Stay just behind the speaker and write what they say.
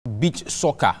beach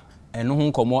soccer. And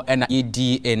no komo and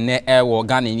ED and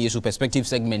Ghana in issue perspective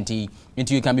segment.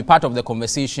 Into you can be part of the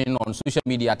conversation on social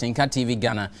media at Tinka TV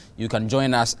Ghana. You can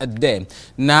join us there.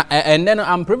 Now and then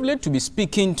I'm privileged to be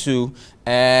speaking to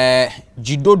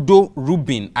Jidodo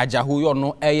Rubin Ajahuyo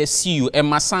no CU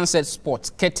Emma Sunset Sports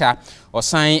Keta or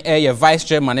sign vice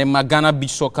chairman Emma Ghana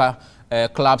Beach Soccer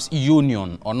Clubs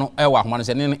Union or no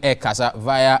man kasa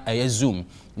via Zoom.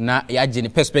 Na ya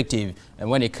jeni perspective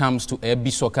when it comes to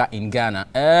beach soccer in Ghana.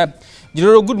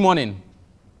 Jidodo, good morning.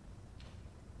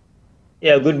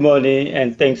 Yeah, good morning,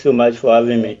 and thanks so much for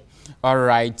having me. All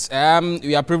right.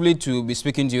 We are privileged to be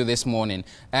speaking to you this morning.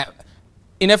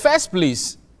 In the first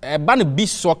place, ban beach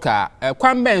soccer,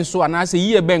 kwan ben so anase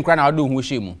year ben kra na do hu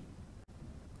shemu.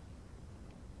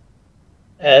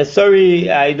 Sorry,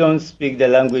 I don't speak the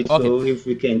language, okay. So if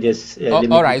we can just...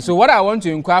 all right, so what I want to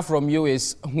inquire from you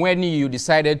is when you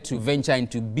decided to venture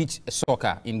into beach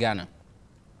soccer in Ghana?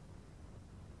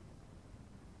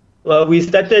 Well, we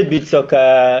started beach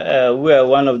soccer. We are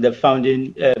one of the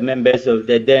founding members of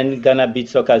the then Ghana Beach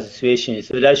Soccer Association.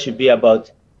 So that should be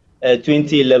about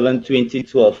 2011,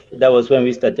 2012. That was when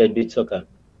we started beach soccer.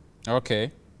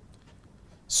 Okay.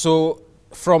 So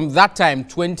from that time,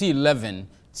 2011,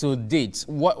 to date,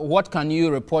 what can you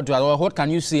report to us, or what can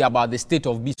you say about the state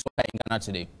of beach soccer in Ghana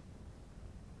today?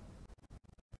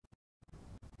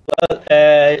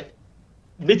 Well,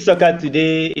 beach soccer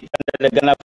today is under the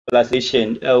Ghana Football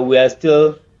Association. We are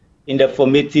still in the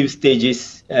formative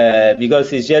stages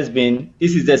because it's just been,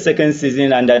 this is the second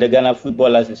season under the Ghana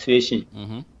Football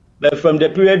Association. But from the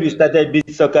period we started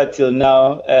beach soccer till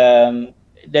now,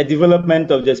 the development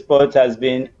of the sport has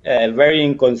been very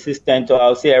inconsistent, or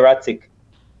I'll say erratic.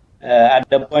 At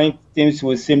the point, things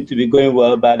will seem to be going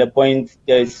well, but at the point,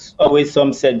 there's always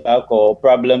some setback or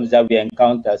problems that we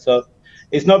encounter. So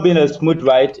it's not been a smooth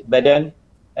ride, but then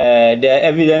the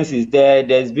evidence is there.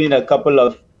 There's been a couple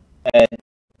of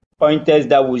pointers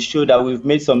that will show that we've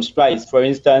made some strides. For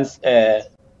instance,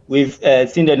 we've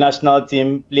seen the national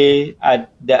team play at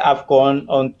the AFCON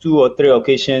on 2 or 3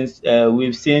 occasions.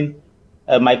 We've seen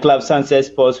my club, Sunset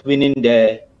Sports, winning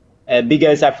the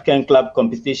biggest African club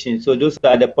competition. So those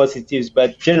are the positives,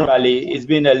 but generally it's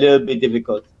been a little bit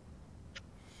difficult.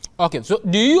 Okay, so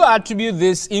do you attribute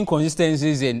these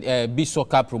inconsistencies in beach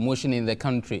soccer promotion in the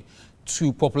country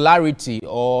to popularity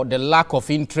or the lack of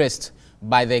interest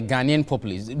by the Ghanaian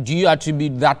populace? Do you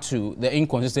attribute that to the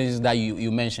inconsistencies that you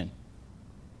mentioned?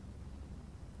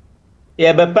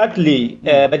 Yeah, but partly,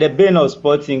 but the bane of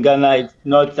sports in Ghana, it's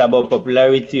not about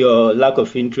popularity or lack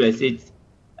of interest. It's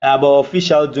about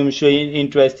official doom showing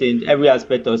interest in every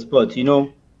aspect of sport. You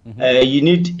know, you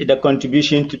need the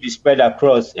contribution to be spread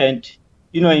across. And,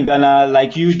 you know, in Ghana,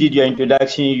 like you did your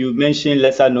introduction, you mentioned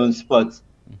lesser known sports.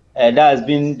 That has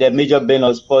been the major bane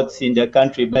of sports in the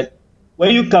country. But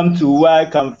when you come to where I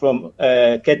come from,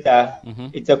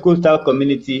 Keta, it's a coastal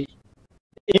community.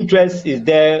 Interest is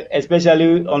there,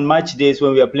 especially on match days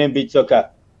when we are playing beach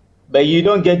soccer. But you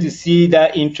don't get to see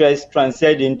that interest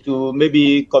translate into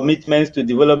maybe commitments to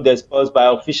develop the sports by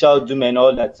official doom and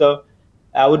all that. So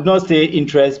I would not say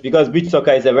interest, because beach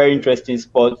soccer is a very interesting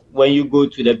sport. When you go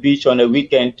to the beach on a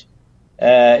weekend,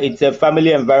 it's a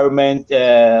family environment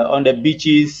on the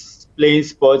beaches, playing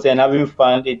sports and having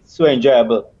fun. It's so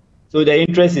enjoyable. So the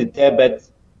interest is there, but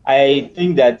I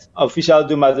think that official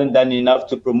doom hasn't done enough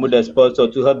to promote the sports or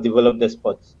to help develop the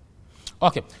sports.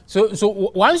 Okay,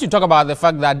 so once you talk about the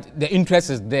fact that the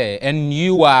interest is there and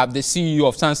you are the CEO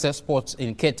of Sunset Sports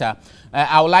in Keta,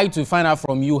 I would like to find out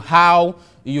from you how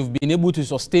you've been able to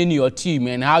sustain your team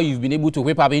and how you've been able to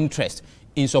whip up interest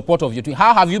in support of your team.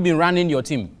 How have you been running your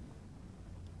team?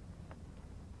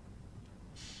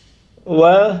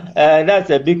 Well, that's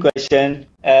a big question.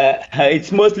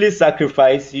 It's mostly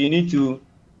sacrifice. You need to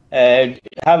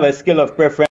have a scale of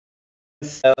preference,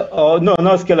 or no,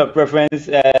 not scale of preference.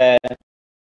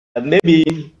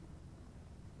 Maybe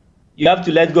you have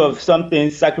to let go of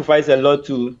something, sacrifice a lot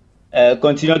to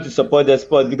continue to support the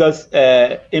sport, because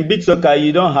in beach soccer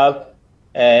you don't have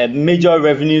major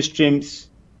revenue streams,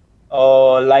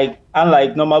 or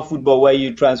unlike normal football where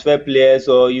you transfer players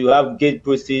or you have gate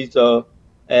proceeds or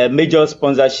major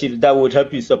sponsorship that would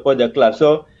help you support the club.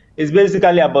 So it's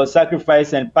basically about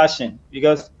sacrifice and passion,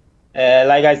 because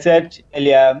like I said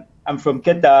earlier, I'm from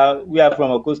Keta. We are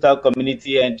from a coastal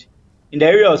community, and in the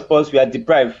area of sports, we are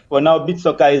deprived. For now, beach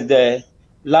soccer is the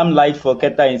limelight for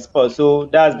Keta in sports. So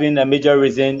that has been a major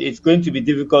reason. It's going to be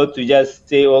difficult to just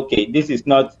say, okay, this is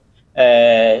not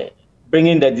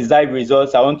bringing the desired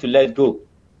results. I want to let go.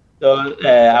 So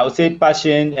I would say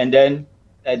passion, and then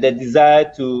the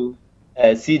desire to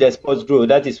see the sports grow.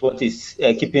 That is what is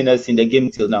keeping us in the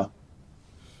game till now.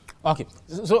 Okay,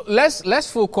 so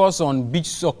let's focus on beach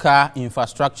soccer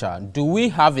infrastructure. Do we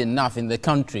have enough in the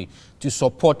country to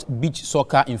support beach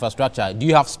soccer infrastructure? Do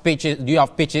you have pitches? Do you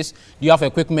have pitches? Do you have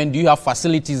equipment? Do you have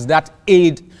facilities that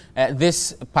aid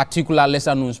this particular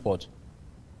lesser-known sport?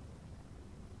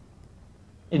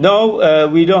 No,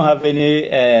 we don't have any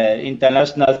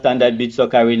international standard beach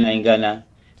soccer arena in Ghana,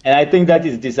 and I think that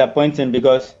is disappointing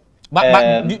because.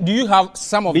 But do you have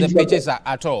some of the pitches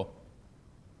at all?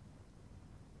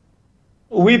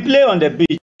 We play on the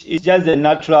beach. It's just the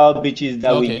natural beaches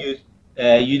that we use.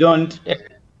 You don't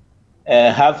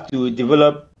have to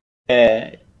develop,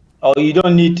 or you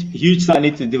don't need huge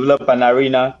money to develop an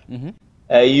arena.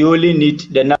 You only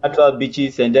need the natural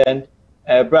beaches and then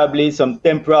probably some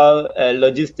temporal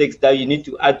logistics that you need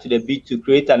to add to the beach to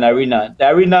create an arena. The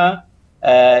arena,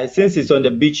 since it's on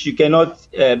the beach, you cannot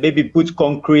maybe put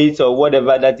concrete or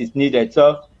whatever that is needed.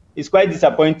 So it's quite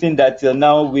disappointing that till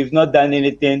now we've not done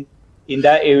anything in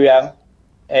that area.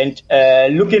 And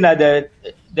looking at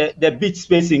the beach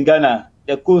space in Ghana,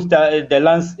 the coastal, the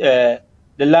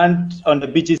land on the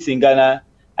beaches in Ghana,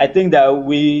 I think that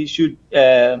we should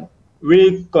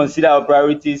reconsider our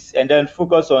priorities and then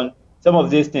focus on some of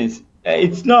these things.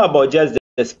 It's not about just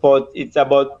the sport; it's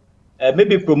about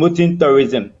maybe promoting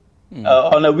tourism.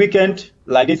 On a weekend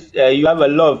like this, you have a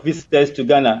lot of visitors to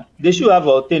Ghana. They should have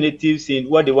alternatives in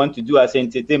what they want to do as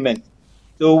entertainment.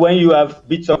 So when you have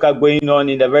beach soccer going on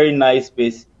in a very nice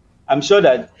space, I'm sure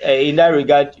that in that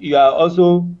regard, you are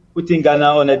also putting Ghana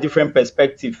on a different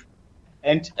perspective.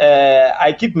 And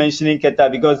I keep mentioning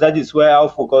Keta because that is where our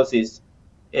focus is.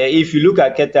 If you look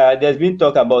at Keta, there's been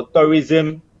talk about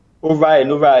tourism over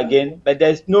and over again, but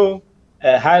there's no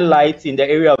highlight in the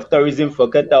area of tourism for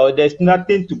Keta, or there's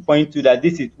nothing to point to that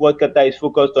this is what Keta is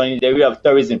focused on in the area of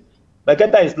tourism. But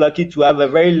Keta is lucky to have a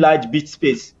very large beach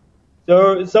space.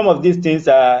 So some of these things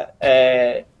are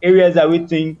areas that we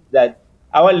think that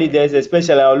our leaders,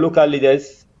 especially our local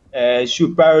leaders,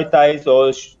 should prioritize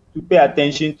or to pay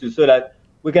attention to, so that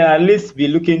we can at least be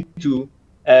looking to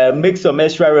make some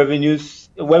extra revenues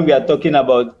when we are talking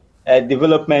about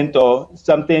development or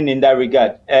something in that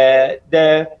regard.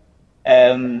 The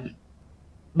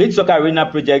Beach Soccer Arena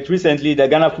project, recently the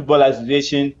Ghana Football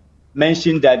Association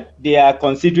mentioned that they are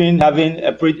considering having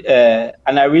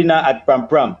an arena at Pram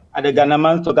Pram, at the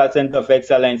Ghanaman Soccer Center of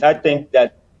Excellence. I think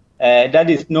that that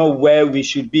is not where we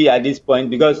should be at this point,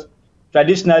 because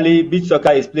traditionally beach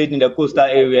soccer is played in the coastal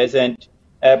areas, and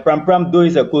Pram Pram, though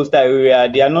is a coastal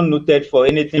area, they are not noted for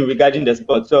anything regarding the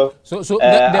sport. So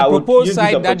the proposed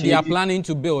site that they are planning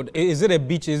to build, is it a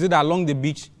beach? Is it along the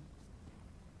beach?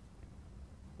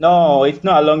 No, it's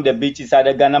not along the beach. It's at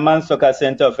the Ghanaman Soccer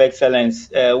Center of Excellence,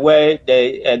 where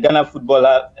the Ghana Football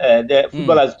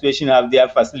Association have their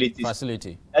facilities.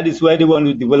 That is where they want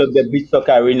to develop the beach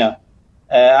soccer arena.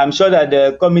 I'm sure that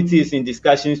the committee is in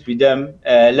discussions with them,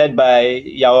 led by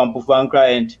Yawan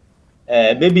Pufankra,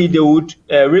 and maybe they would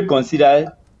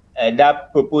reconsider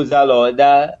that proposal or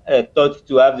that thought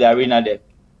to have the arena there.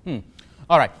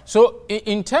 All right. So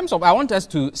in terms of, I want us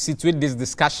to situate this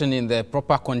discussion in the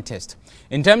proper context.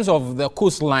 In terms of the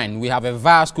coastline, we have a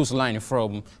vast coastline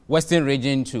from Western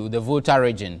region to the Volta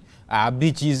region.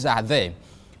 Beaches are there.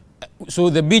 So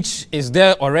the beach is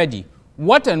there already.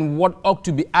 What and what ought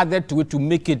to be added to it to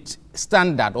make it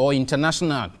standard or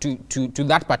international to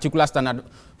that particular standard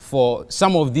for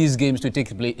some of these games to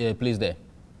take place there?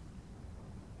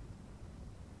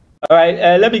 All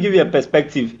right, let me give you a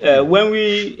perspective. When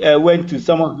we went to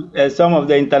some of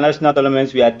the international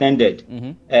tournaments we attended,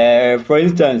 for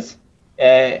instance,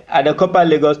 at the Copa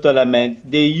Lagos tournament,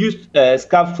 they used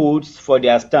scaffolds for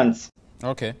their stands.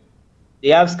 Okay. They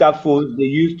have scaffolds they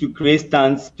use to create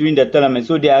stands during the tournament.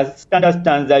 So there are standard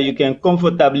stands that you can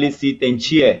comfortably sit and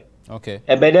cheer. Okay.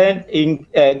 But then in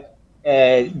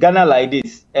Ghana like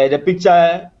this, the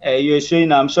picture you're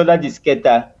showing, I'm sure that is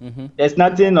Keta. There's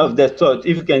nothing of the sort.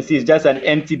 If you can see, it's just an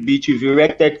empty beach with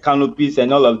erected canopies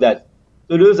and all of that.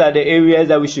 So those are the areas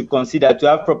that we should consider to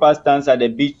have proper stands at the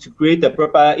beach, to create a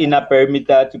proper inner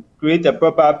perimeter, to create a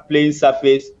proper playing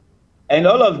surface. And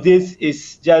all of this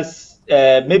is just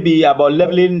maybe about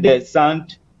leveling the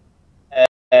sand,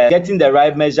 getting the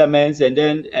right measurements, and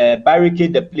then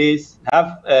barricade the place,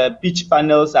 have pitch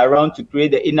panels around to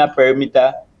create the inner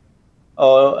perimeter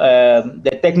or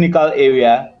the technical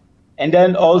area, and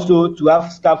then also to have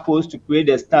scaffolds to create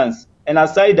the stands. And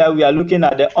aside that, we are looking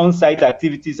at the on-site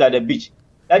activities at the beach.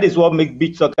 That is what makes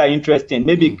beach soccer interesting.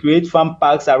 Maybe create fun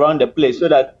parks around the place so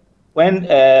that when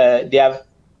they have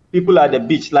people at the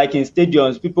beach, like in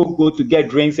stadiums, people go to get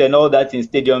drinks and all that in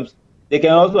stadiums, they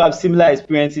can also have similar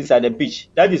experiences at the beach.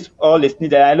 That is all is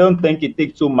needed. I don't think it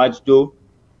takes so much, though.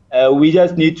 We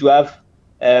just need to have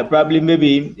probably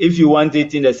maybe if you want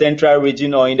it in the central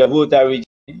region or in the Volta region,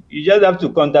 you just have to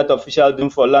contact officialdom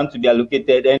for land to be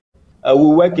allocated, and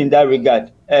we'll work in that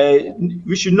regard.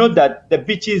 We should note that the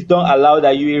beaches don't allow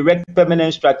that you erect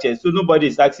permanent structures, so nobody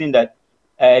is asking that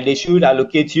they should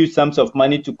allocate huge sums of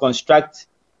money to construct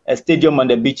a stadium on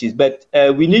the beaches. But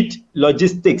we need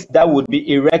logistics that would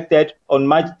be erected on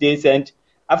match days, and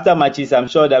after matches, I'm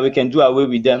sure that we can do away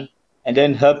with them and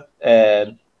then help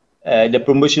the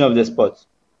promotion of the sport.